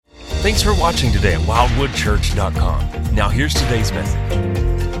Thanks for watching today at wildwoodchurch.com. Now here's today's message.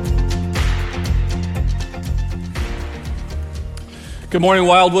 Good morning,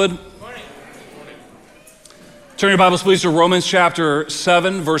 Wildwood. Turn your Bibles, please, to Romans chapter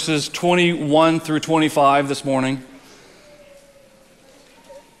 7, verses 21 through 25 this morning.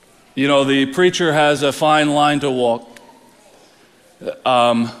 You know, the preacher has a fine line to walk.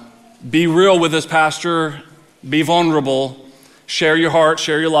 Be real with this pastor, be vulnerable, share your heart,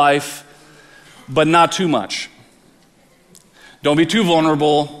 share your life, but not too much. Don't be too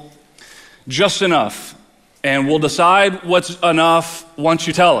vulnerable, just enough. And we'll decide what's enough once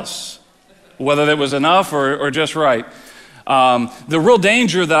you tell us, whether that was enough or just right. The real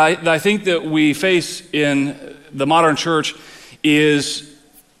danger that I think that we face in the modern church is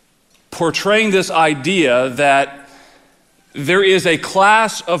portraying this idea that there is a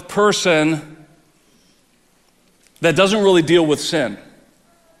class of person that doesn't really deal with sin,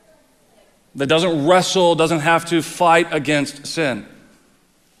 that doesn't wrestle, doesn't have to fight against sin.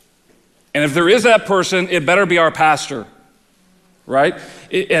 And if there is that person, it better be our pastor, right?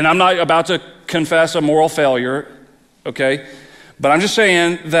 And I'm not about to confess a moral failure, okay? But I'm just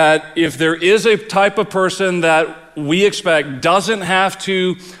saying that if there is a type of person that we expect doesn't have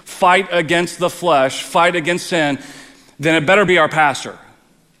to fight against the flesh, fight against sin, then it better be our pastor.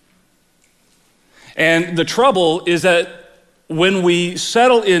 And the trouble is that when we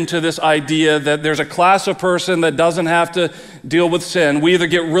settle into this idea that there's a class of person that doesn't have to deal with sin, we either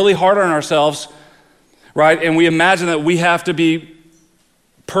get really hard on ourselves, right? And we imagine that we have to be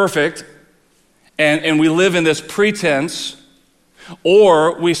perfect, and we live in this pretense,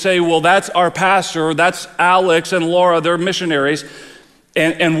 or we say, well, that's our pastor, that's Alex and Laura, they're missionaries,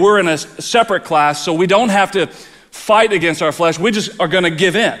 and we're in a separate class, so we don't have to fight against our flesh, we just are going to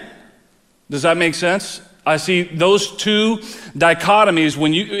give in. Does that make sense? I see those two dichotomies.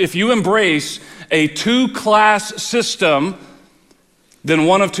 If you embrace a two-class system, then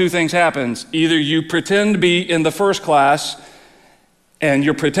one of two things happens. Either you pretend to be in the first class and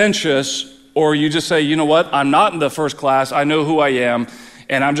you're pretentious, or you just say, you know what, I'm not in the first class, I know who I am,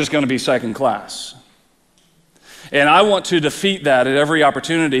 and I'm just going to be second class. And I want to defeat that at every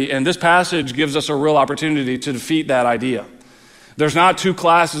opportunity, and this passage gives us a real opportunity to defeat that idea. There's not two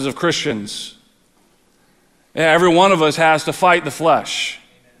classes of Christians. Every one of us has to fight the flesh.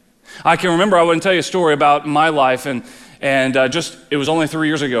 I can remember, I wouldn't tell you a story about my life, and it was only 3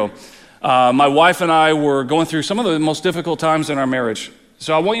 years ago. My wife and I were going through some of the most difficult times in our marriage.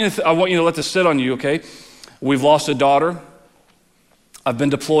 So I want you to let this sit on you, okay? We've lost a daughter. I've been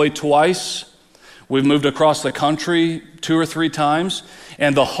deployed twice. We've moved across the country 2 or 3 times.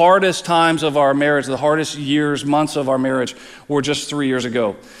 And the hardest times of our marriage, the hardest years, months of our marriage were just 3 years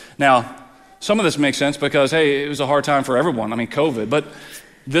ago. Now, some of this makes sense because, hey, it was a hard time for everyone. I mean, COVID. But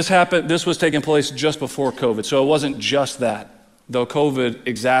this was taking place just before COVID. So it wasn't just that, though COVID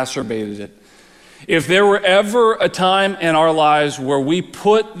exacerbated it. If there were ever a time in our lives where we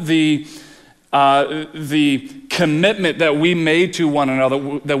put the commitment that we made to one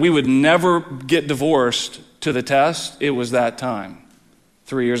another, that we would never get divorced, to the test, it was that time,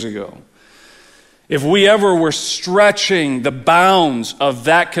 3 years ago. If we ever were stretching the bounds of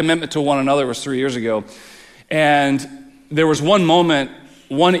that commitment to one another, it was 3 years ago. And there was one moment,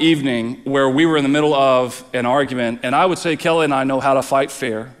 one evening, where we were in the middle of an argument, and I would say Kelly and I know how to fight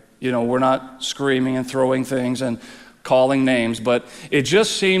fair. You know, we're not screaming and throwing things and calling names, but it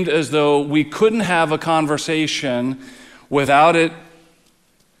just seemed as though we couldn't have a conversation without it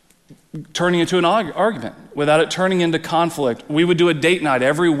turning into an argument, without it turning into conflict. We would do a date night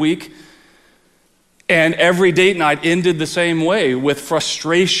every week, and every date night ended the same way, with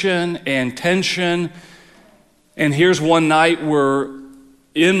frustration and tension. And here's one night we're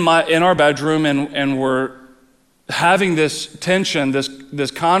in our bedroom, and we're having this tension,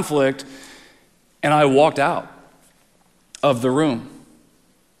 this conflict, and I walked out of the room.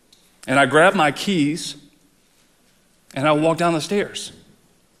 And I grabbed my keys, and I walked down the stairs.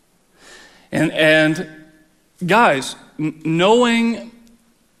 And guys, knowing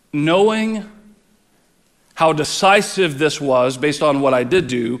how decisive this was based on what I did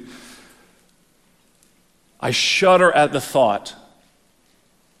do, I shudder at the thought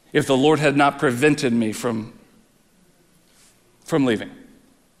if the Lord had not prevented me from leaving.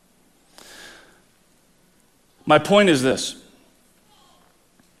 My point is this.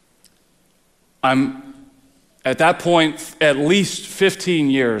 I'm, at that point, at least 15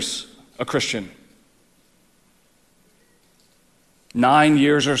 years a Christian. 9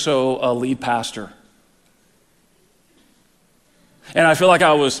 years or so a lead pastor. And I feel like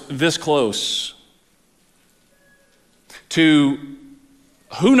I was this close to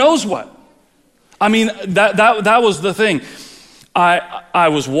who knows what? I mean, that was the thing. I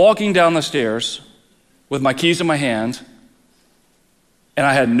was walking down the stairs with my keys in my hand, and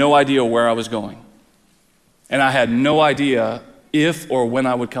I had no idea where I was going. And I had no idea if or when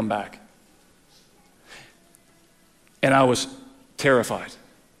I would come back. And I was terrified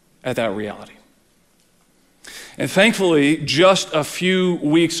at that reality. And thankfully, just a few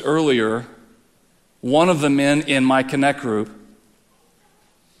weeks earlier, one of the men in my Connect group,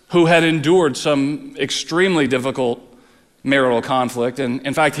 who had endured some extremely difficult marital conflict, and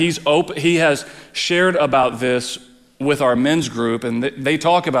in fact, he has shared about this with our men's group, and they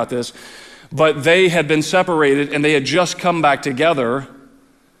talk about this, but they had been separated and they had just come back together,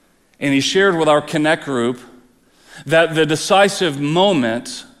 and he shared with our Connect group that the decisive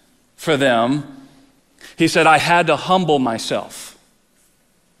moment for them, he said, I had to humble myself.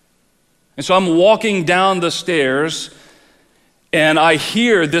 And so I'm walking down the stairs, and I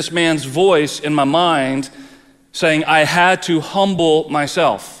hear this man's voice in my mind saying, I had to humble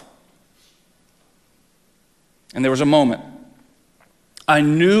myself. And there was a moment. I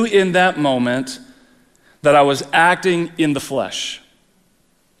knew in that moment that I was acting in the flesh.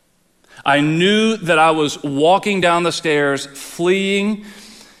 I knew that I was walking down the stairs, fleeing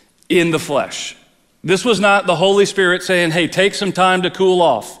in the flesh. This was not the Holy Spirit saying, hey, take some time to cool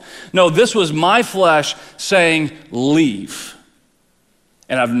off. No, this was my flesh saying, leave.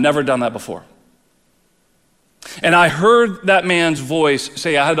 And I've never done that before. And I heard that man's voice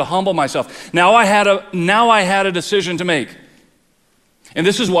say, I had to humble myself. Now I had a decision to make. And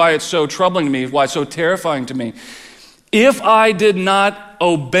this is why it's so troubling to me, why it's so terrifying to me. If I did not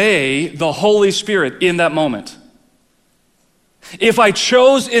obey the Holy Spirit in that moment, if I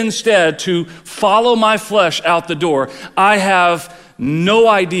chose instead to follow my flesh out the door, I have no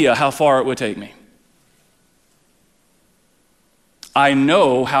idea how far it would take me. I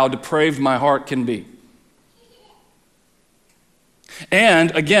know how depraved my heart can be.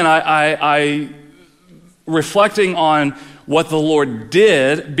 And again, I reflecting on what the Lord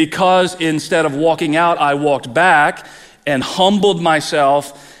did, because instead of walking out, I walked back and humbled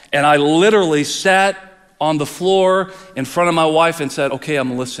myself, and I literally sat on the floor in front of my wife and said, okay,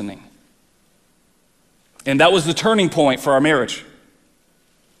 I'm listening. And that was the turning point for our marriage.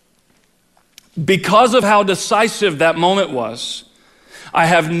 Because of how decisive that moment was, I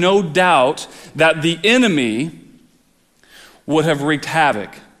have no doubt that the enemy would have wreaked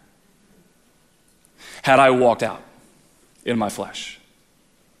havoc had I walked out in my flesh.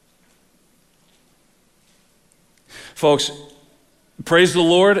 Folks, praise the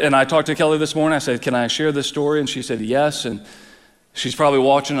Lord. And I talked to Kelly this morning. I said, can I share this story? And she said, yes. And she's probably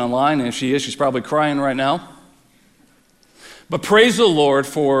watching online. And if she is, she's probably crying right now. But praise the Lord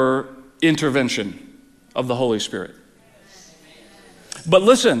for intervention of the Holy Spirit. But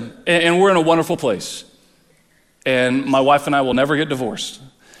listen, and we're in a wonderful place. And my wife and I will never get divorced.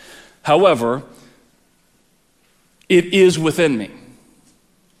 However, it is within me.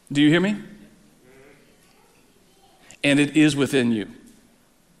 Do you hear me? And it is within you.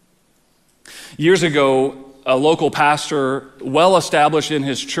 Years ago, a local pastor, well established in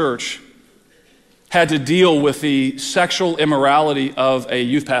his church, had to deal with the sexual immorality of a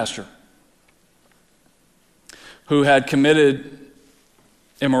youth pastor who had committed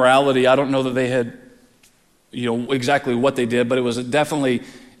immorality. I don't know that they had, exactly what they did, but it was definitely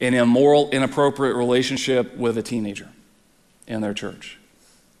an immoral, inappropriate relationship with a teenager in their church.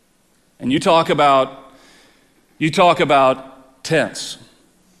 And you talk about tense.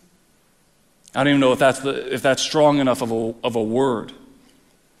 I don't even know if that's strong enough of a word.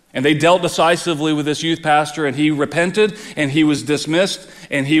 And they dealt decisively with this youth pastor, and he repented, and he was dismissed,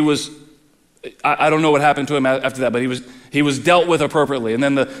 and I don't know what happened to him after that, but he was dealt with appropriately. And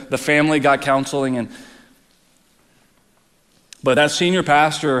then the family got counseling, but that senior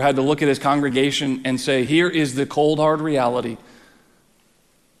pastor had to look at his congregation and say, here is the cold, hard reality.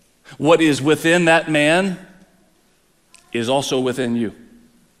 What is within that man is also within you.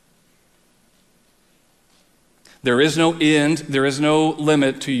 There is no end, there is no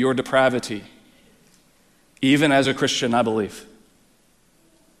limit to your depravity, even as a Christian, I believe.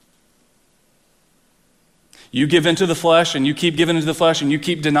 You give into the flesh, and you keep giving into the flesh, and you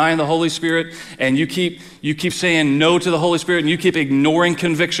keep denying the Holy Spirit, and you keep saying no to the Holy Spirit, and you keep ignoring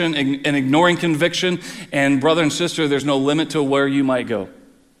conviction and ignoring conviction, and brother and sister, there's no limit to where you might go.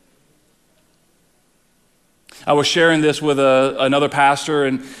 I was sharing this with another pastor,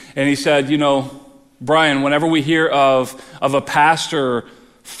 and he said, Brian, whenever we hear of a pastor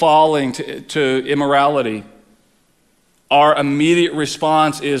falling to immorality, our immediate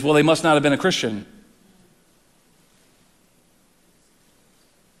response is, well, they must not have been a Christian.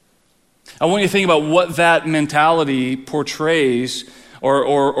 I want you to think about what that mentality portrays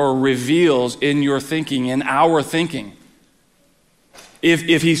or reveals in your thinking, in our thinking.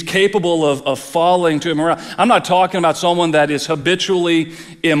 If he's capable of falling to immorality. I'm not talking about someone that is habitually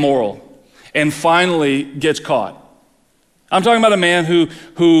immoral and finally gets caught. I'm talking about a man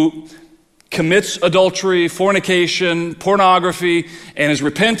who commits adultery, fornication, pornography, and is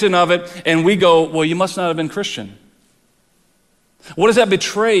repentant of it, and we go, well, you must not have been Christian. What does that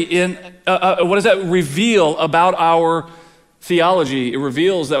betray what does that reveal about our theology? It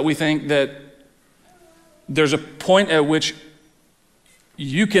reveals that we think that there's a point at which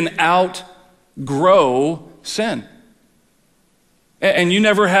you can outgrow sin. And you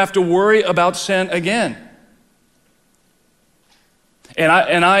never have to worry about sin again. And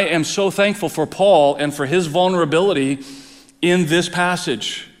I am so thankful for Paul and for his vulnerability in this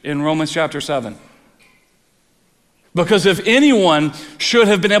passage in Romans chapter 7. Because if anyone should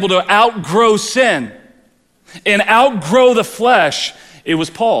have been able to outgrow sin and outgrow the flesh, it was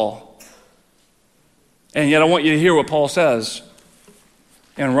Paul. And yet I want you to hear what Paul says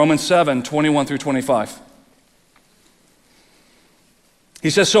in Romans 7, 21 through 25. He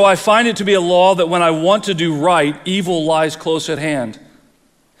says, "So I find it to be a law that when I want to do right, evil lies close at hand.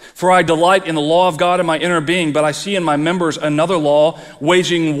 For I delight in the law of God in my inner being, but I see in my members another law,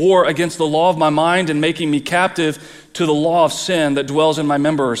 waging war against the law of my mind and making me captive to the law of sin that dwells in my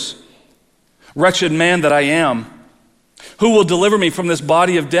members. Wretched man that I am, who will deliver me from this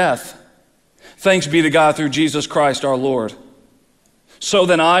body of death? Thanks be to God through Jesus Christ our Lord. So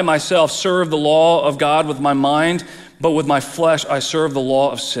then I myself serve the law of God with my mind, but with my flesh I serve the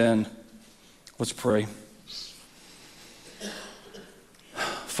law of sin." Let's pray.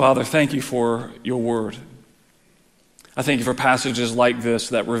 Father, thank you for your word. I thank you for passages like this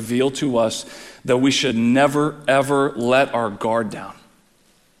that reveal to us that we should never, ever let our guard down.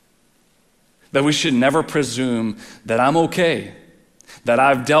 That we should never presume that I'm okay, that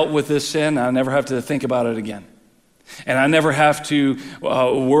I've dealt with this sin, and I never have to think about it again. And I never have to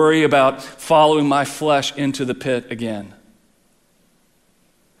worry about following my flesh into the pit again.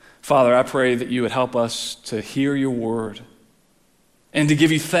 Father, I pray that you would help us to hear your word and to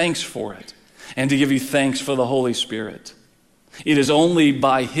give you thanks for it, and to give you thanks for the Holy Spirit. It is only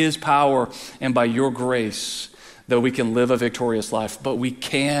by his power and by your grace that we can live a victorious life, but we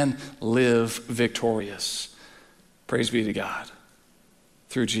can live victorious. Praise be to God.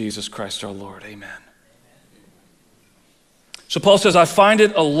 Through Jesus Christ our Lord, amen. So Paul says, I find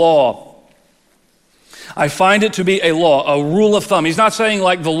it a law. I find it to be a law, a rule of thumb. He's not saying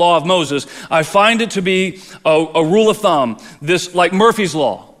like the law of Moses. I find it to be a rule of thumb, this like Murphy's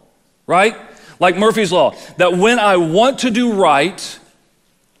Law, right? Like Murphy's Law, that when I want to do right,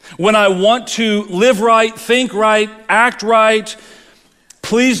 when I want to live right, think right, act right,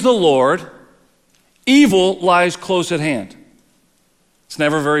 please the Lord, evil lies close at hand. It's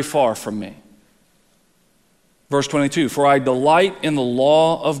never very far from me. Verse 22, "For I delight in the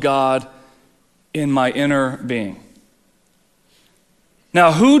law of God in my inner being."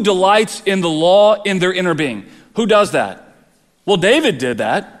 Now, who delights in the law in their inner being? Who does that? Well, David did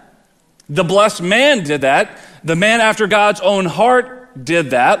that. The blessed man did that. The man after God's own heart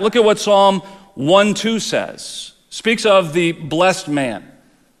did that. Look at what Psalm 1:2 says. Speaks of the blessed man.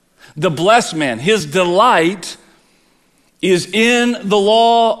 The blessed man, his delight is in the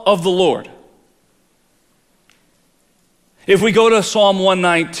law of the Lord. If we go to Psalm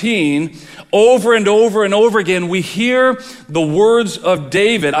 119, over and over and over again, we hear the words of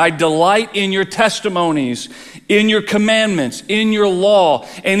David. I delight in your testimonies, in your commandments, in your law.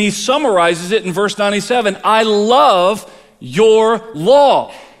 And he summarizes it in verse 97. I love your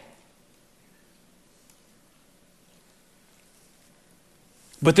law.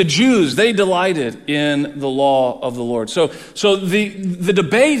 But the Jews, they delighted in the law of the Lord. So the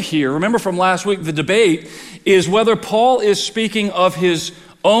debate here, remember from last week, the debate is whether Paul is speaking of his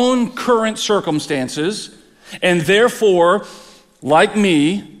own current circumstances, and therefore, like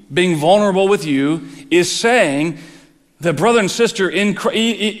me, being vulnerable with you, is saying that brother and sister,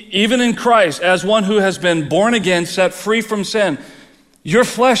 even in Christ, as one who has been born again, set free from sin, your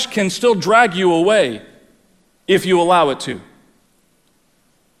flesh can still drag you away if you allow it to.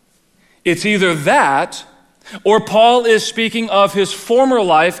 It's either that, or Paul is speaking of his former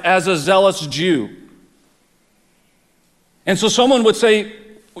life as a zealous Jew. And so someone would say,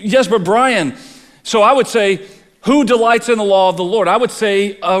 yes, but Brian, so I would say, who delights in the law of the Lord? I would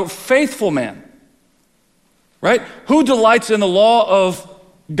say a faithful man, right? Who delights in the law of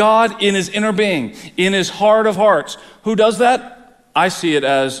God in his inner being, in his heart of hearts? Who does that? I see it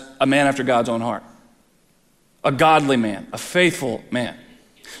as a man after God's own heart. A godly man, a faithful man.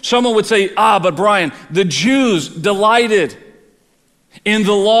 Someone would say, but Brian, the Jews delighted in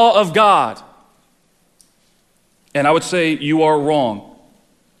the law of God. And I would say, you are wrong.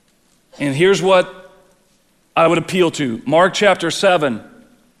 And here's what I would appeal to. Mark chapter 7.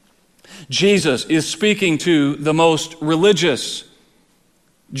 Jesus is speaking to the most religious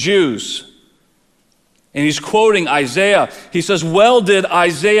Jews. And he's quoting Isaiah. He says, well did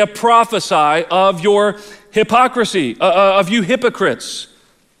Isaiah prophesy of your hypocrisy, of you hypocrites,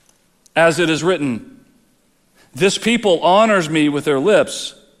 as it is written, this people honors me with their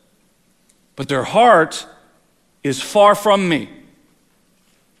lips, but their heart is far from me.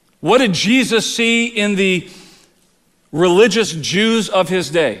 What did Jesus see in the religious Jews of his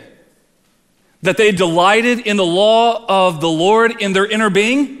day? That they delighted in the law of the Lord in their inner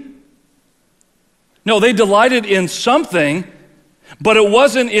being? No, they delighted in something, but it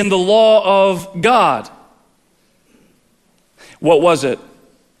wasn't in the law of God. What was it?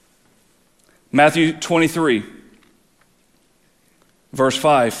 Matthew 23, verse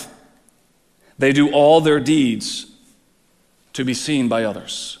 5. They do all their deeds to be seen by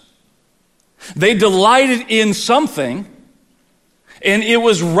others. They delighted in something, and it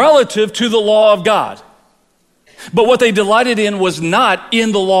was relative to the law of God. But what they delighted in was not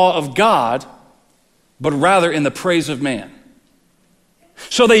in the law of God, but rather in the praise of man.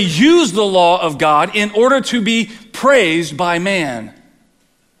 So they used the law of God in order to be praised by man.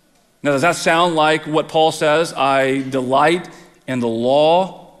 Now, does that sound like what Paul says, I delight in the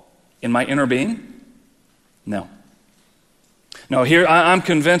law in my inner being? No. No, here I'm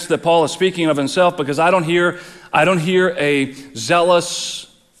convinced that Paul is speaking of himself because I don't hear a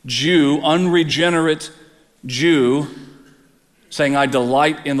zealous Jew, unregenerate Jew saying, I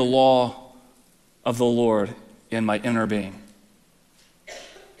delight in the law of the Lord in my inner being.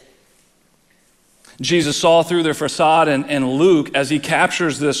 Jesus saw through their facade, and Luke, as he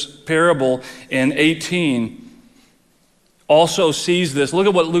captures this parable in 18, also sees this. Look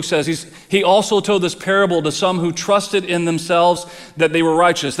at what Luke says. He also told this parable to some who trusted in themselves that they were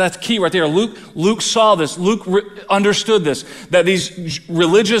righteous. That's key right there. Luke saw this. Luke understood this, that these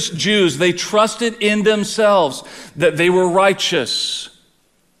religious Jews, they trusted in themselves that they were righteous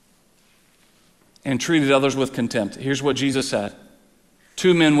and treated others with contempt. Here's what Jesus said.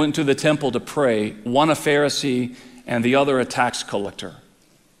 2 men went to the temple to pray, one a Pharisee and the other a tax collector.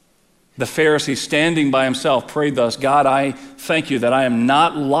 The Pharisee, standing by himself, prayed thus, God, I thank you that I am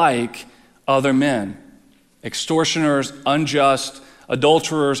not like other men, extortioners, unjust,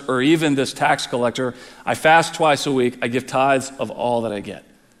 adulterers, or even this tax collector. I fast twice a week. I give tithes of all that I get.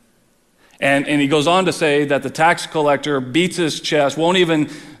 And he goes on to say that the tax collector beats his chest, won't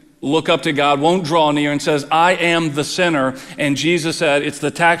even look up to God, won't draw near, and says, I am the sinner. And Jesus said, it's the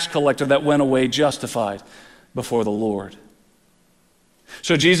tax collector that went away justified before the Lord.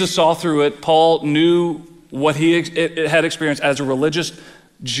 So Jesus saw through it. Paul knew what he had experienced as a religious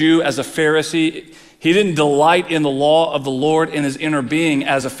Jew, as a Pharisee. He didn't delight in the law of the Lord in his inner being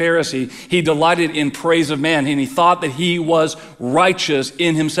as a Pharisee. He delighted in praise of man, and he thought that he was righteous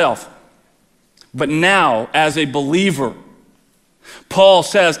in himself. But now, as a believer, Paul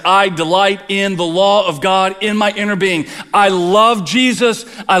says, I delight in the law of God in my inner being. I love Jesus.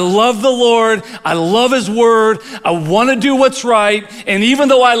 I love the Lord. I love his word. I want to do what's right. And even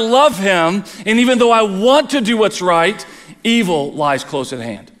though I love him, and even though I want to do what's right, evil lies close at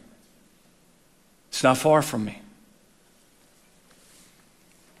hand. It's not far from me.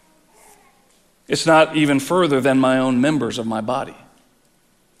 It's not even further than my own members of my body.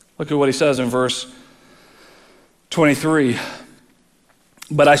 Look at what he says in verse 23.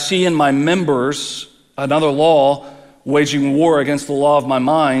 But I see in my members another law waging war against the law of my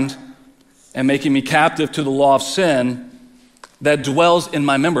mind and making me captive to the law of sin that dwells in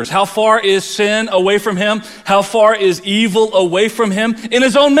my members. How far is sin away from him? How far is evil away from him? In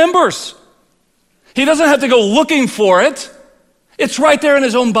his own members. He doesn't have to go looking for it. It's right there in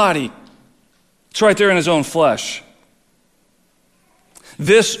his own body. It's right there in his own flesh.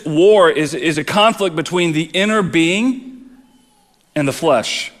 This war is a conflict between the inner being and the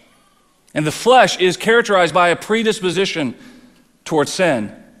flesh. And the flesh is characterized by a predisposition towards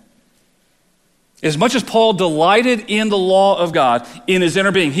sin. As much as Paul delighted in the law of God in his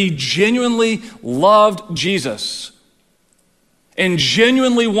inner being, he genuinely loved Jesus and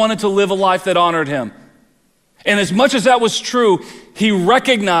genuinely wanted to live a life that honored him. And as much as that was true, he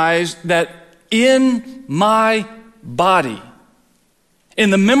recognized that in my body, in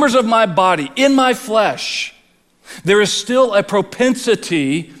the members of my body, in my flesh, there is still a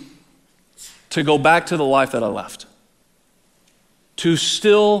propensity to go back to the life that I left, to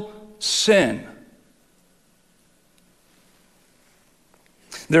still sin.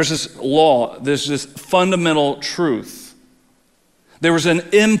 There's this law, there's this fundamental truth. There was an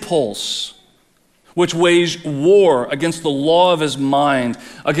impulse which waged war against the law of his mind,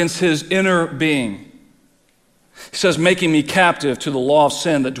 against his inner being. He says, making me captive to the law of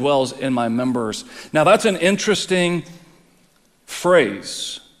sin that dwells in my members. Now that's an interesting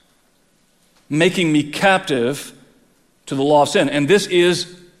phrase. Making me captive to the law of sin. And this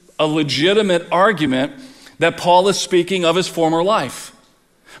is a legitimate argument that Paul is speaking of his former life.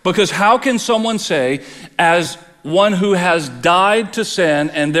 Because how can someone say, as one who has died to sin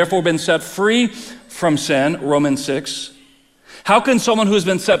and therefore been set free from sin, Romans 6, how can someone who has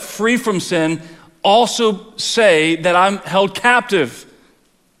been set free from sin also say that I'm held captive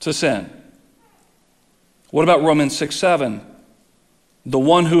to sin? What about Romans 6:7? The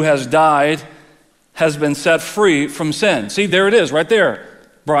one who has died has been set free from sin. See, there it is, right there,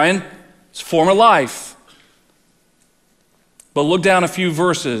 Brian. It's former life. But look down a few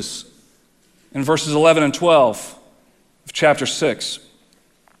verses, in verses 11 and 12 of chapter 6.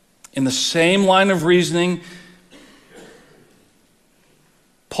 In the same line of reasoning,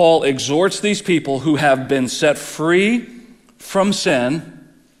 Paul exhorts these people who have been set free from sin.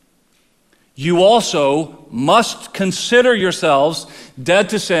 You also must consider yourselves dead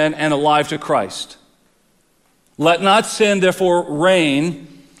to sin and alive to Christ. Let not sin, therefore,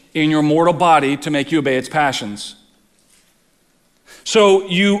 reign in your mortal body to make you obey its passions. So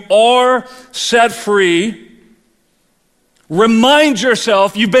you are set free. Remind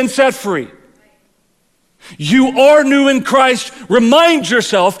yourself you've been set free. You are new in Christ. Remind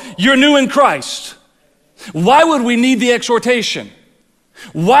yourself you're new in Christ. Why would we need the exhortation?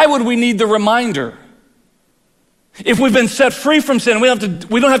 Why would we need the reminder? If we've been set free from sin, we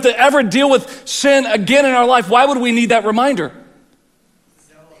don't have to ever deal with sin again in our life. Why would we need that reminder?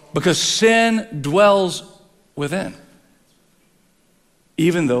 Because sin dwells within,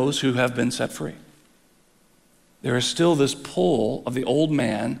 even those who have been set free. There is still this pull of the old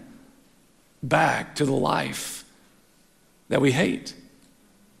man back to the life that we hate.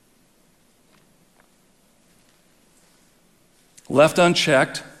 Left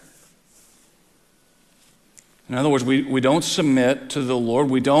unchecked. In other words, we don't submit to the Lord.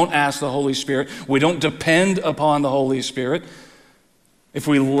 We don't ask the Holy Spirit. We don't depend upon the Holy Spirit. If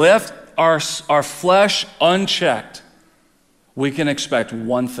we left our flesh unchecked, we can expect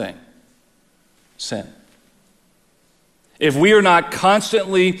one thing: sin. If we are not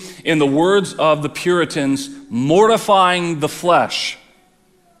constantly, in the words of the Puritans, mortifying the flesh,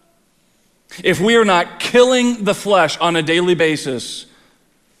 if we are not killing the flesh on a daily basis,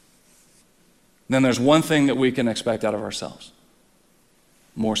 then there's one thing that we can expect out of ourselves: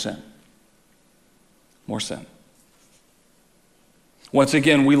 more sin. More sin. Once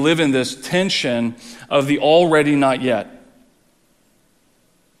again, we live in this tension of the already not yet.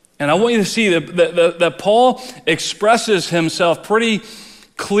 And I want you to see that Paul expresses himself pretty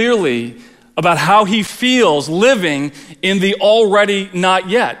clearly about how he feels living in the already not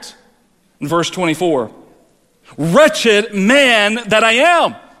yet. In verse 24, wretched man that I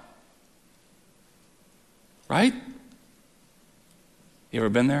am. Right? You ever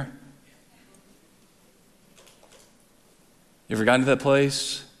been there? You ever gotten to that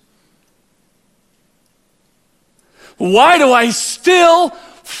place? Why do I still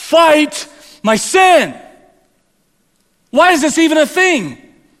fight my sin? Why is this even a thing?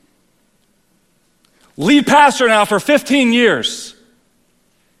 Lead pastor now for 15 years.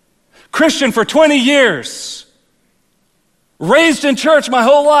 Christian for 20 years. Raised in church my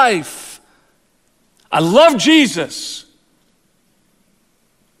whole life. I love Jesus.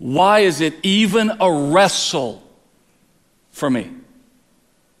 Why is it even a wrestle for me?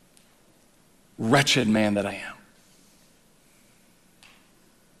 Wretched man that I am.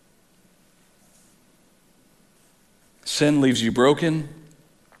 Sin leaves you broken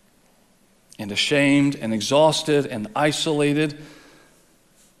and ashamed and exhausted and isolated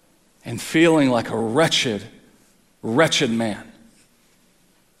and feeling like a wretched, wretched man.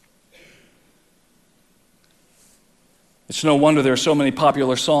 It's no wonder there are so many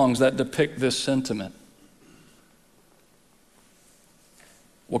popular songs that depict this sentiment.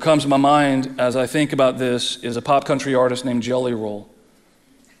 What comes to my mind as I think about this is a pop country artist named Jelly Roll.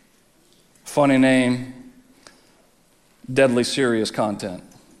 Funny name, deadly serious content.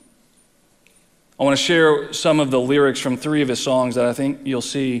 I want to share some of the lyrics from 3 of his songs that I think you'll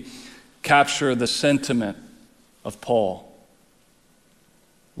see capture the sentiment of Paul.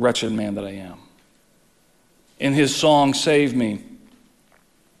 Wretched man that I am. In his song, Save Me,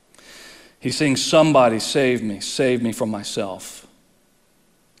 he sings, somebody save me from myself.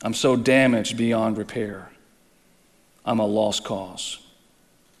 I'm so damaged beyond repair. I'm a lost cause.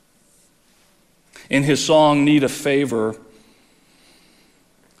 in his song, Need a Favor,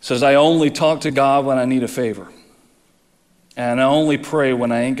 says, I only talk to God when I need a favor. And I only pray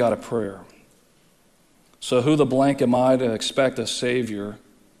when I ain't got a prayer. So who the blank am I to expect a Savior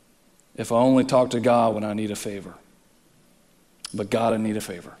if I only talk to God when I need a favor? But God, I need a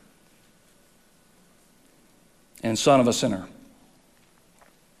favor. And son of a sinner.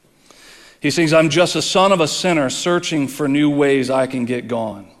 He sings, I'm just a son of a sinner searching for new ways I can get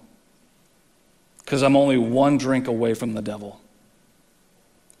gone. Because I'm only one drink away from the devil.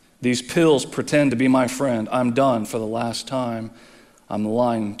 These pills pretend to be my friend. I'm done for the last time. I'm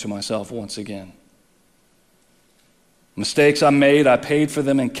lying to myself once again. Mistakes I made, I paid for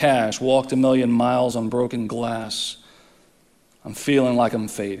them in cash, walked 1,000,000 miles on broken glass. I'm feeling like I'm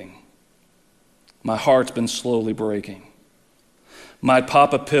fading. My heart's been slowly breaking. Might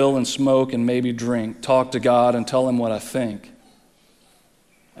pop a pill and smoke and maybe drink, talk to God and tell him what I think.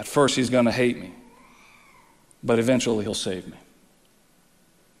 At first he's going to hate me, but eventually he'll save me.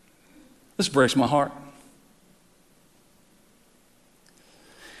 This breaks my heart.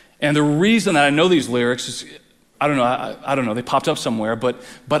 And the reason that I know these lyrics is, I don't know, they popped up somewhere, but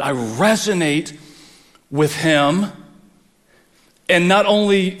I resonate with him. And not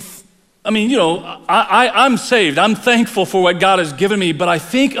only, I'm saved. I'm thankful for what God has given me, but I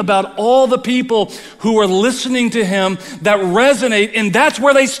think about all the people who are listening to him that resonate, and that's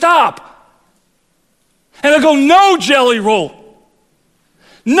where they stop. And I go, no, Jelly Roll.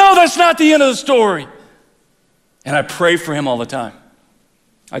 No, that's not the end of the story. And I pray for him all the time.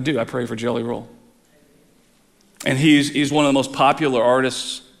 I do. I pray for Jelly Roll. And he's one of the most popular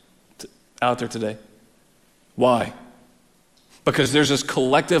artists out there today. Why? Because there's this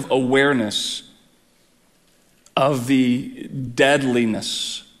collective awareness of the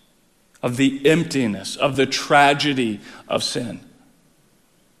deadliness, of the emptiness, of the tragedy of sin.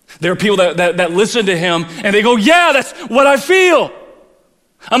 There are people that listen to him and they go, yeah, that's what I feel.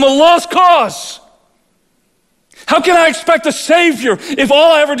 I'm a lost cause. How can I expect a Savior if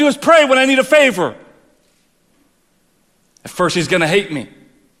all I ever do is pray when I need a favor? At first, he's going to hate me.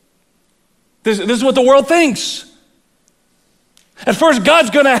 This is what the world thinks. At first, God's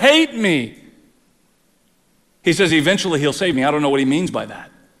going to hate me. He says eventually he'll save me. I don't know what he means by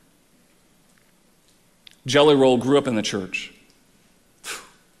that. Jelly Roll grew up in the church.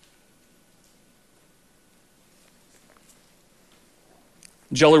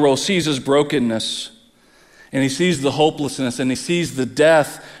 Jelly Roll sees his brokenness, and he sees the hopelessness, and he sees the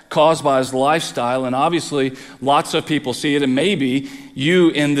death caused by his lifestyle, and obviously lots of people see it, and maybe you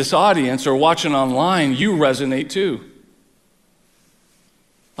in this audience or watching online, you resonate too.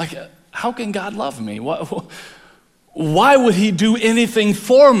 Like, how can God love me? Why would he do anything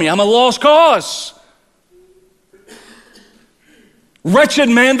for me? I'm a lost cause. Wretched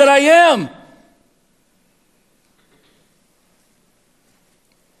man that I am.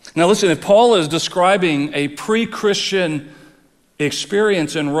 Now listen, if Paul is describing a pre-Christian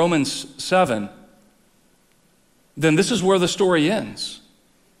experience in Romans 7, then this is where the story ends.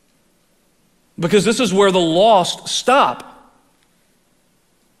 Because this is where the lost stop.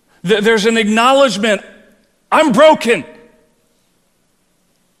 There's an acknowledgement, I'm broken.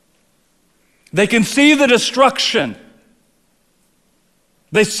 They can see the destruction.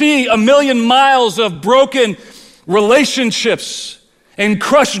 They see 1,000,000 miles of broken relationships and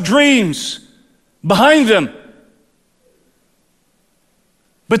crushed dreams behind them.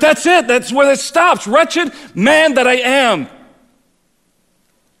 But that's it. That's where it stops. Wretched man that I am.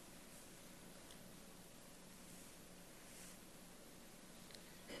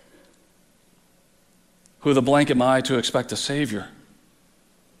 Who the blank am I to expect a Savior?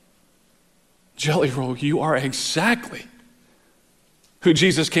 Jelly Roll, you are exactly who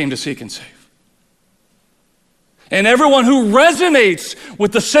Jesus came to seek and save. And everyone who resonates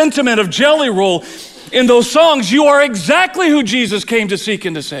with the sentiment of Jelly Roll in those songs, you are exactly who Jesus came to seek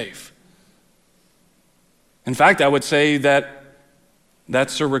and to save. In fact, I would say that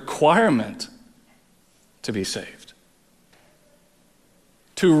that's a requirement to be saved.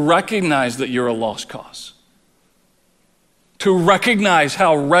 To recognize that you're a lost cause. To recognize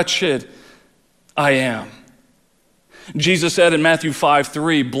how wretched I am. Jesus said in Matthew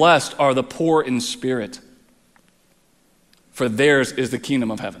 5:3, blessed are the poor in spirit, for theirs is the kingdom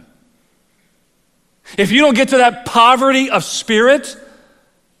of heaven. If you don't get to that poverty of spirit,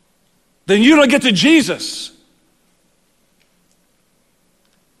 then you don't get to Jesus.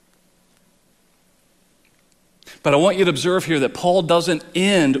 But I want you to observe here that Paul doesn't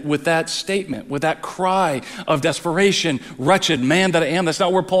end with that statement, with that cry of desperation, wretched man that I am. That's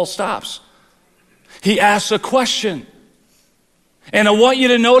not where Paul stops. He asks a question. And I want you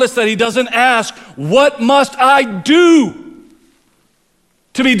to notice that he doesn't ask, what must I do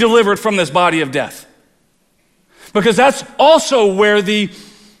to be delivered from this body of death? Because that's also where the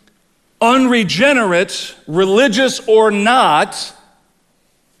unregenerate, religious or not,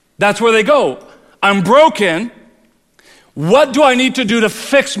 that's where they go. I'm broken. What do I need to do to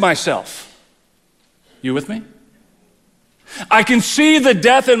fix myself? You with me? I can see the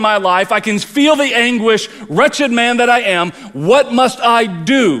death in my life. I can feel the anguish. Wretched man that I am. What must I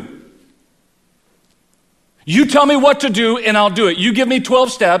do? You tell me what to do and I'll do it. You give me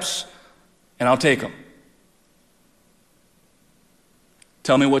 12 steps and I'll take them.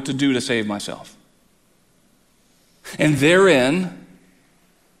 Tell me what to do to save myself. And therein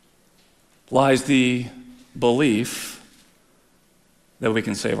lies the belief that we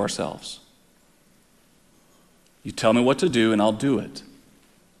can save ourselves. You tell me what to do and I'll do it.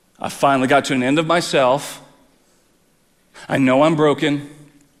 I finally got to an end of myself. I know I'm broken.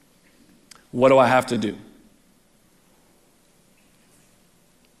 What do I have to do?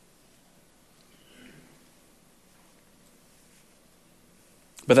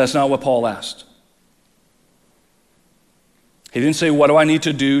 But that's not what Paul asked. He didn't say, what do I need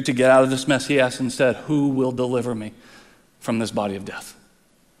to do to get out of this mess? He asked instead, who will deliver me from this body of death?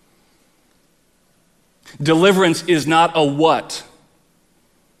 Deliverance is not a what.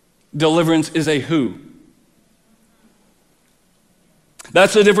 Deliverance is a who.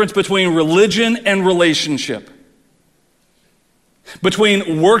 That's the difference between religion and relationship.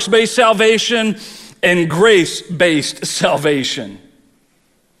 Between works-based salvation and grace-based salvation.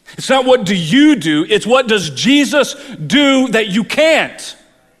 It's not what do you do, it's what does Jesus do that you can't.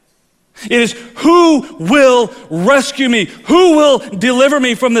 It is who will rescue me, who will deliver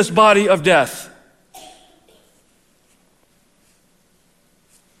me from this body of death.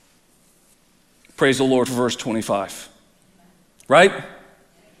 Praise the Lord for verse 25. Right?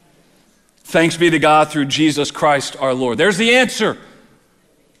 Thanks be to God through Jesus Christ our Lord. There's the answer.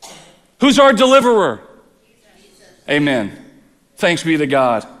 Who's our deliverer? Jesus. Amen. Thanks be to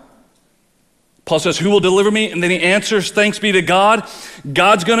God. Paul says, who will deliver me? And then he answers, thanks be to God.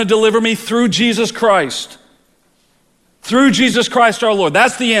 God's going to deliver me through Jesus Christ. Through Jesus Christ our Lord.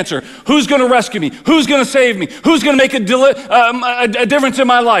 That's the answer. Who's going to rescue me? Who's going to save me? Who's going to make a difference in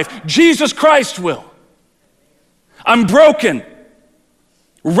my life? Jesus Christ will. I'm broken.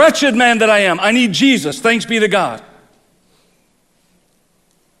 Wretched man that I am. I need Jesus. Thanks be to God.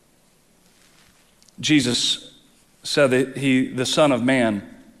 Jesus said that he, the Son of Man,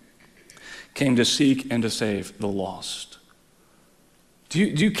 came to seek and to save the lost. Do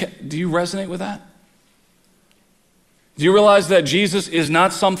you resonate with that? Do you realize that Jesus is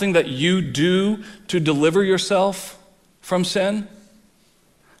not something that you do to deliver yourself from sin?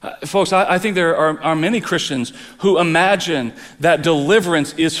 Folks, I think there are many Christians who imagine that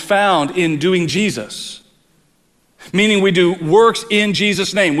deliverance is found in doing Jesus. Meaning we do works in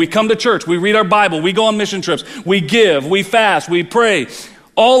Jesus' name. We come to church, we read our Bible, we go on mission trips, we give, we fast, we pray.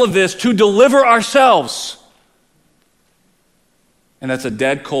 All of this to deliver ourselves. And that's a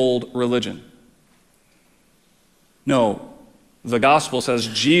dead, cold religion. No, the gospel says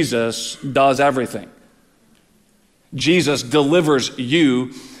Jesus does everything. Jesus delivers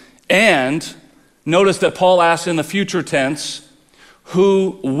you. And notice that Paul asks in the future tense,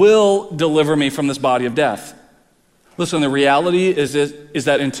 who will deliver me from this body of death? Listen, the reality is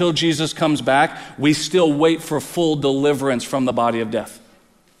that until Jesus comes back, we still wait for full deliverance from the body of death.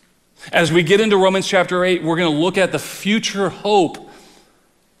 As we get into Romans chapter 8, we're going to look at the future hope.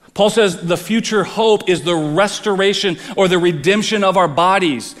 Paul says the future hope is the restoration or the redemption of our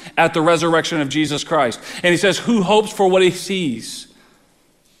bodies at the resurrection of Jesus Christ. And he says, who hopes for what he sees?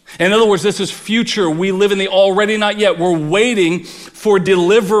 In other words, this is future. We live in the already not yet. We're waiting for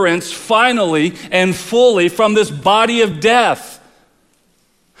deliverance finally and fully from this body of death.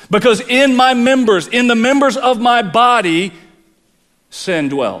 Because in the members of my body, sin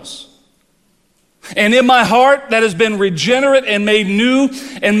dwells. And in my heart that has been regenerate and made new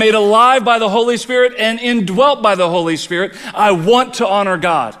and made alive by the Holy Spirit and indwelt by the Holy Spirit, I want to honor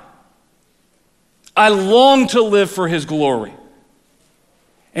God. I long to live for his glory.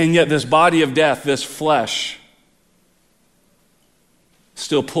 And yet this body of death, this flesh,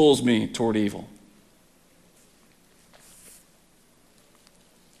 still pulls me toward evil.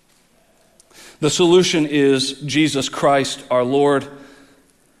 The solution is Jesus Christ our Lord.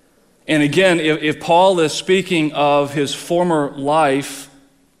 And again, if Paul is speaking of his former life,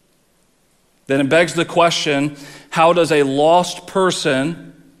 then it begs the question, how does a lost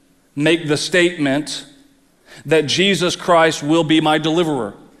person make the statement that Jesus Christ will be my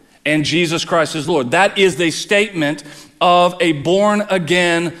deliverer and Jesus Christ is Lord? That is the statement of a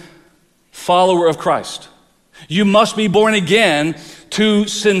born-again follower of Christ. You must be born again to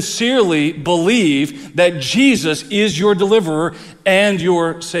sincerely believe that Jesus is your deliverer and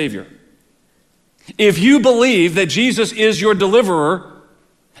your Savior. If you believe that Jesus is your deliverer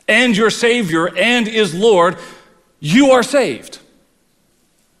and your Savior and is Lord, you are saved.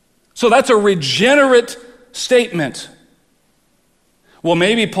 So that's a regenerate statement. Well,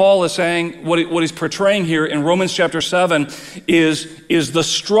 maybe Paul is saying what he's portraying here in Romans chapter 7 is the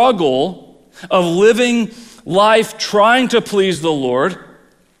struggle of living life trying to please the Lord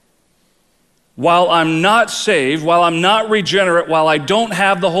while I'm not saved, while I'm not regenerate, while I don't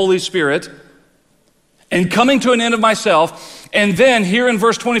have the Holy Spirit, and coming to an end of myself. And then here in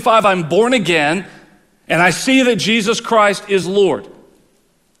verse 25, I'm born again, and I see that Jesus Christ is Lord.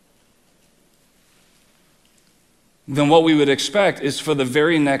 Then what we would expect is for the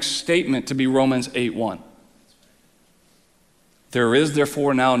very next statement to be Romans 8:1. There is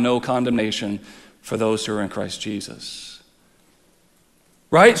therefore now no condemnation for those who are in Christ Jesus.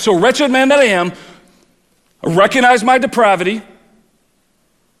 Right? So wretched man that I am, I recognize my depravity.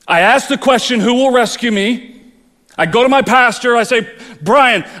 I ask the question, who will rescue me? I go to my pastor, I say,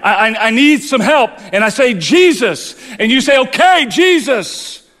 Brian, I need some help. And I say, Jesus. And you say, okay,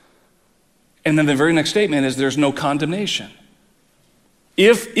 Jesus. And then the very next statement is there's no condemnation.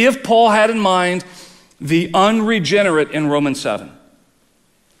 If Paul had in mind the unregenerate in Romans 7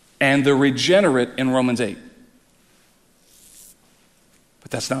 and the regenerate in Romans 8.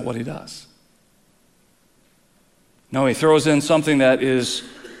 But that's not what he does. No, he throws in something that is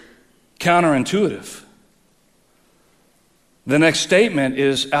counterintuitive. The next statement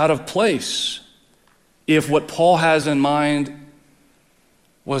is out of place if what Paul has in mind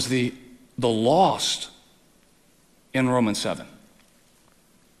was the lost in Romans 7.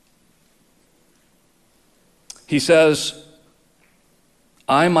 He says,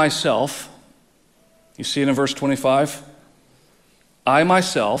 I myself, you see it in verse 25, I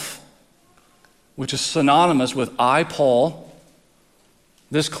myself, which is synonymous with I, Paul,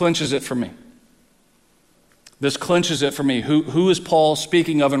 this clinches it for me. This clinches it for me. Who is Paul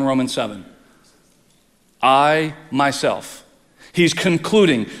speaking of in Romans 7? I myself. He's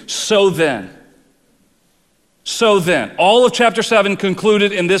concluding, so then. All of chapter 7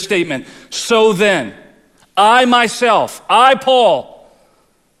 concluded in this statement, so then, I myself, I, Paul,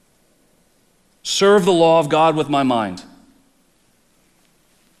 serve the law of God with my mind.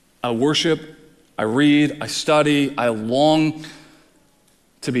 I worship, I read, I study, I long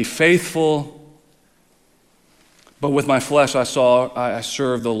to be faithful, but with my flesh I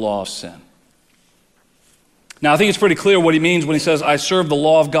serve the law of sin. Now, I think it's pretty clear what he means when he says, I serve the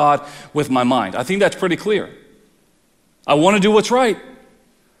law of God with my mind. I think that's pretty clear. I want to do what's right.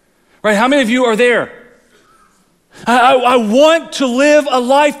 Right? How many of you are there? I want to live a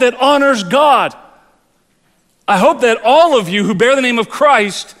life that honors God. I hope that all of you who bear the name of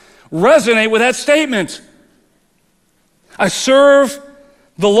Christ resonate with that statement. I serve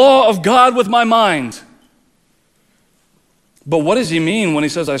the law of God with my mind. But what does he mean when he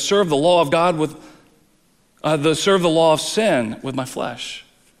says, I serve the law of God with serve the law of sin with my flesh?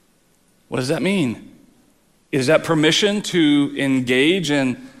 What does that mean? Is that permission to engage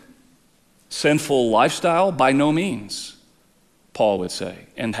in sinful lifestyle? By no means, Paul would say,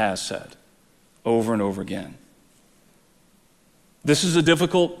 and has said over and over again. This is a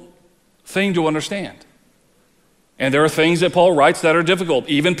difficult thing to understand. And there are things that Paul writes that are difficult.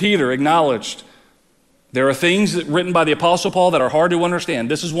 Even Peter acknowledged there are things written by the Apostle Paul that are hard to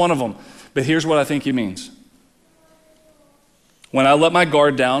understand. This is one of them. But here's what I think he means. When I let my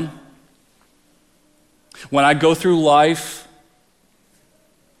guard down, when I go through life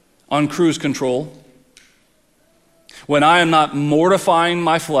on cruise control, when I am not mortifying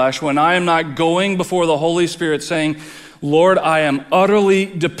my flesh, when I am not going before the Holy Spirit saying, Lord, I am utterly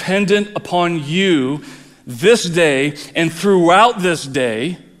dependent upon you this day and throughout this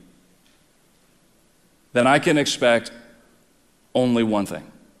day, then I can expect only one thing.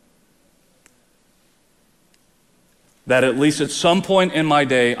 That at least at some point in my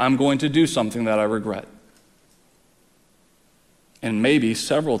day, I'm going to do something that I regret. And maybe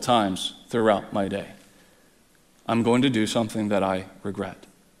several times throughout my day, I'm going to do something that I regret.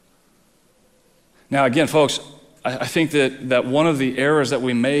 Now again, folks, I think that one of the errors that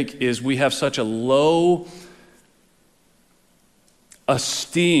we make is we have such a low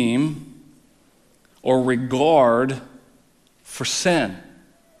esteem or regard for sin.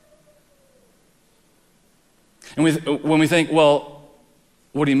 And when we think, well,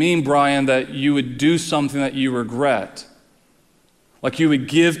 what do you mean, Brian, that you would do something that you regret? Like you would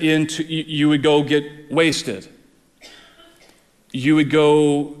give in to, you would go get wasted. you would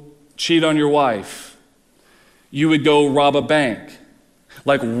go cheat on your wife. You would go rob a bank.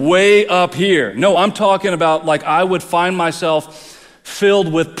 Like way up here. No, I'm talking about like I would find myself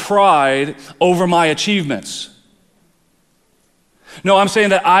filled with pride over my achievements. No, I'm saying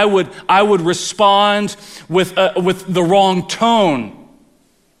that I would respond with the wrong tone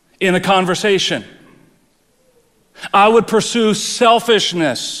in a conversation. I would pursue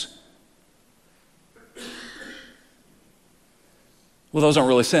selfishness. Well, those aren't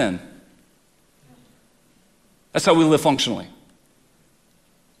really sin. That's how we live functionally.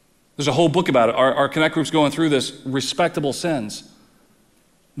 There's a whole book about it. Our Connect group's going through this, respectable sins.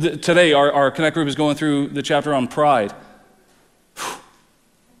 Today, our Connect group is going through the chapter on pride.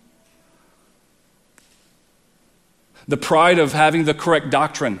 The pride of having the correct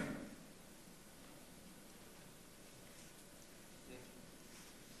doctrine.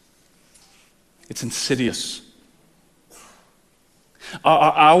 It's insidious.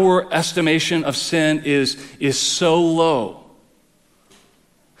 Our estimation of sin is so low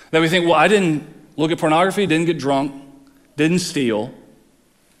that we think, well, I didn't look at pornography, didn't get drunk, didn't steal,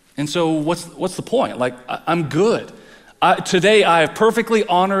 and so what's the point? Like, I'm good. Today, I have perfectly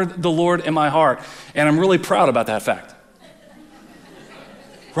honored the Lord in my heart, and I'm really proud about that fact.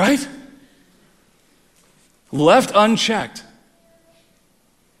 Right? Left unchecked,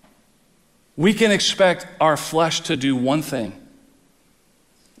 we can expect our flesh to do one thing: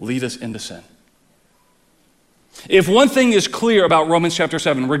 lead us into sin. If one thing is clear about Romans chapter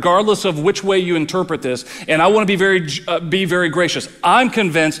 7, regardless of which way you interpret this, and I want to be very gracious. I'm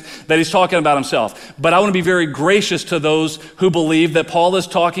convinced that he's talking about himself, but I want to be very gracious to those who believe that Paul is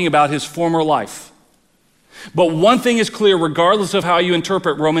talking about his former life. But one thing is clear, regardless of how you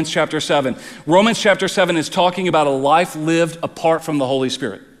interpret Romans chapter 7. Romans chapter 7 is talking about a life lived apart from the Holy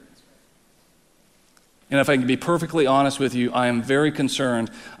Spirit. And if I can be perfectly honest with you, I am very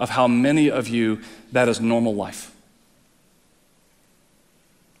concerned of how many of you that is normal life.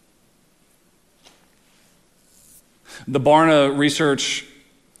 The Barna Research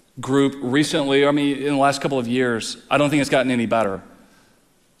Group recently, in the last couple of years, I don't think it's gotten any better,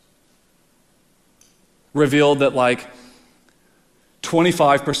 revealed that like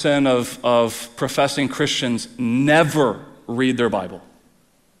 25% of professing Christians never read their Bible.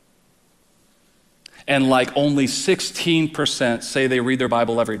 And like only 16% say they read their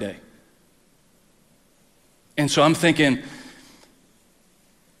Bible every day. And so I'm thinking,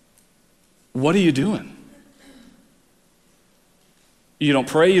 what are you doing? You don't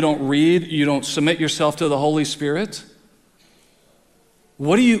pray, you don't read, you don't submit yourself to the Holy Spirit?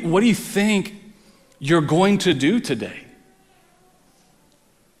 What do you think you're going to do today?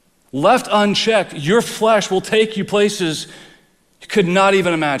 Left unchecked, your flesh will take you places you could not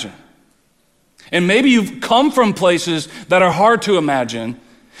even imagine. And maybe you've come from places that are hard to imagine,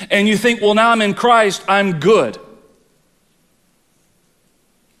 and you think, well, now I'm in Christ, I'm good.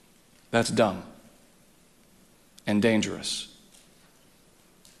 That's dumb and dangerous.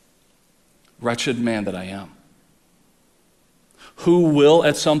 Wretched man that I am. Who will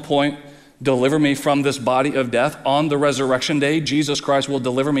at some point deliver me from this body of death? On the resurrection day, Jesus Christ will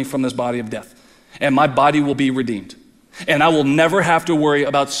deliver me from this body of death, and my body will be redeemed. And I will never have to worry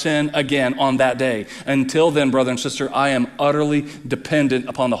about sin again on that day. Until then, brother and sister, I am utterly dependent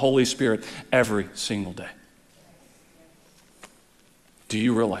upon the Holy Spirit every single day. Do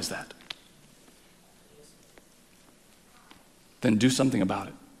you realize that? Then do something about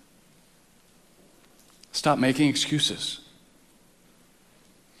it. Stop making excuses.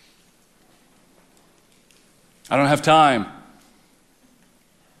 I don't have time.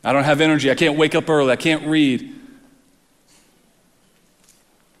 I don't have energy. I can't wake up early. I can't read.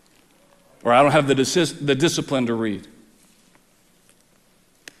 Or I don't have the discipline to read.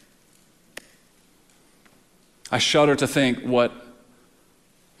 I shudder to think what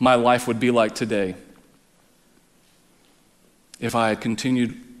my life would be like today if I had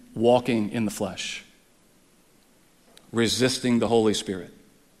continued walking in the flesh, resisting the Holy Spirit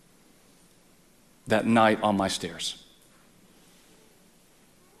that night on my stairs.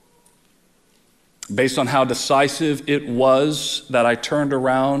 Based on how decisive it was that I turned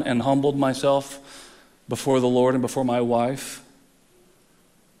around and humbled myself before the Lord and before my wife,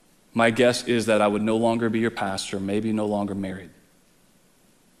 my guess is that I would no longer be your pastor, maybe no longer married.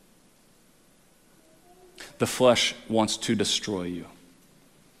 The flesh wants to destroy you.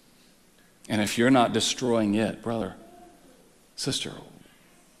 And if you're not destroying it, brother, sister,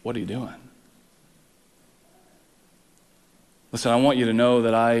 what are you doing? Listen, I want you to know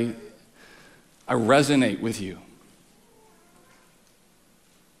that I resonate with you.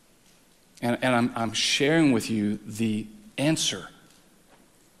 And I'm sharing with you the answer.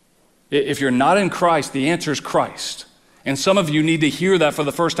 If you're not in Christ, the answer is Christ. And some of you need to hear that for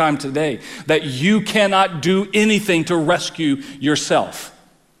the first time today, that you cannot do anything to rescue yourself.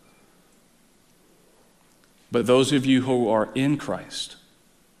 But those of you who are in Christ,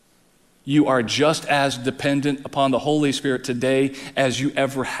 you are just as dependent upon the Holy Spirit today as you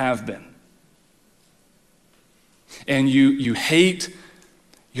ever have been. And you hate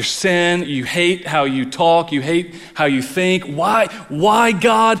your sin, you hate how you talk, you hate how you think. Why,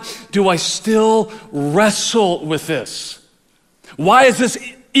 God, do I still wrestle with this? Why is this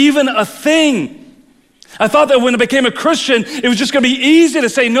even a thing? I thought that when I became a Christian, it was just going to be easy to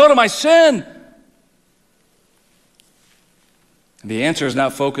say no to my sin. The answer is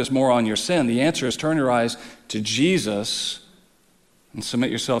not focus more on your sin. The answer is turn your eyes to Jesus and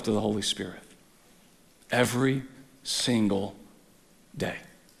submit yourself to the Holy Spirit every single day.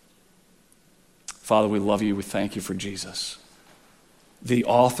 Father, we love you. We thank you for Jesus, the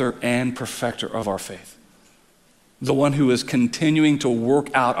author and perfecter of our faith, the one who is continuing to work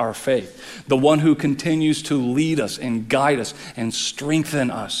out our faith, the one who continues to lead us and guide us and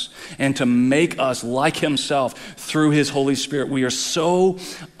strengthen us and to make us like himself through his Holy Spirit. We are so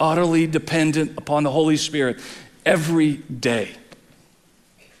utterly dependent upon the Holy Spirit every day.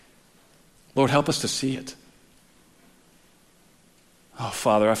 Lord, help us to see it. Oh,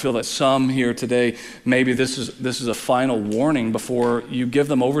 Father, I feel that some here today, maybe this is a final warning before you give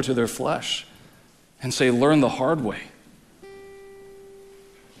them over to their flesh and say, learn the hard way.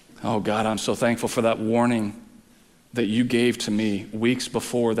 Oh, God, I'm so thankful for that warning that you gave to me weeks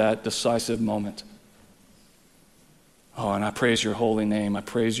before that decisive moment. Oh, and I praise your holy name. I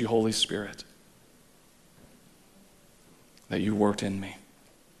praise you, Holy Spirit, that you worked in me.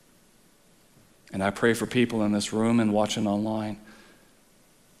 And I pray for people in this room and watching online.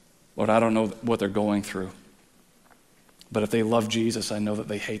 Lord, I don't know what they're going through, but if they love Jesus, I know that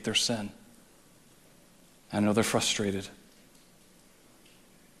they hate their sin. I know they're frustrated.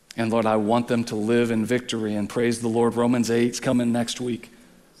 And Lord, I want them to live in victory and praise the Lord. Romans 8's coming next week.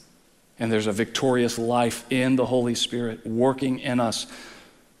 And there's a victorious life in the Holy Spirit working in us.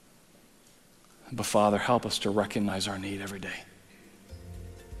 But Father, help us to recognize our need every day.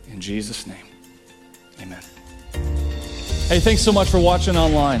 In Jesus' name, amen. Hey, thanks so much for watching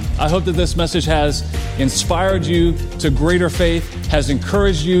online. I hope that this message has inspired you to greater faith, has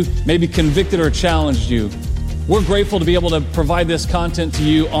encouraged you, maybe convicted or challenged you. We're grateful to be able to provide this content to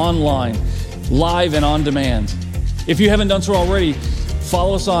you online, live and on demand. If you haven't done so already,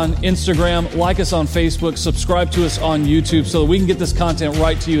 follow us on Instagram, like us on Facebook, subscribe to us on YouTube so that we can get this content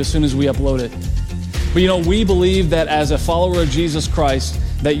right to you as soon as we upload it. But we believe that as a follower of Jesus Christ,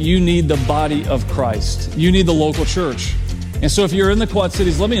 that you need the body of Christ. You need the local church. And so if you're in the Quad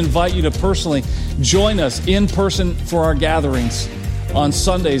Cities, let me invite you to personally join us in person for our gatherings on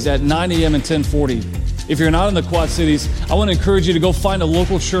Sundays at 9 a.m. and 10:40. If you're not in the Quad Cities, I want to encourage you to go find a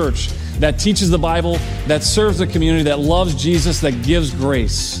local church that teaches the Bible, that serves the community, that loves Jesus, that gives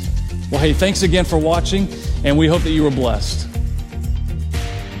grace. Well, hey, thanks again for watching, and we hope that you were blessed.